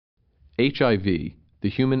HIV, the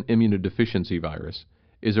human immunodeficiency virus,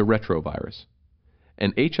 is a retrovirus.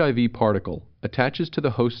 An HIV particle attaches to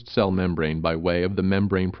the host cell membrane by way of the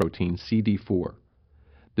membrane protein CD4.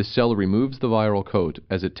 The cell removes the viral coat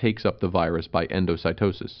as it takes up the virus by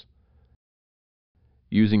endocytosis.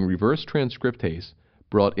 Using reverse transcriptase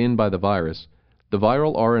brought in by the virus, the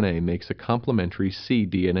viral RNA makes a complementary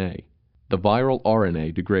cDNA. The viral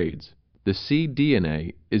RNA degrades. The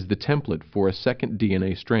cDNA is the template for a second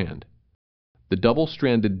DNA strand. The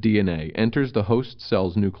double-stranded DNA enters the host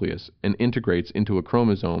cell's nucleus and integrates into a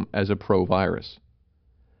chromosome as a provirus.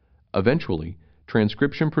 Eventually,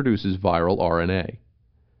 transcription produces viral RNA.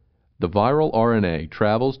 The viral RNA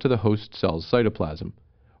travels to the host cell's cytoplasm,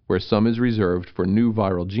 where some is reserved for new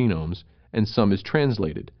viral genomes and some is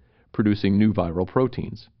translated, producing new viral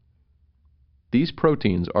proteins. These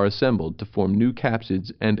proteins are assembled to form new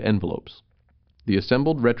capsids and envelopes. The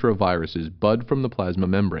assembled retroviruses bud from the plasma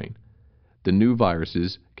membrane. The new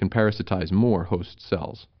viruses can parasitize more host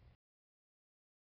cells.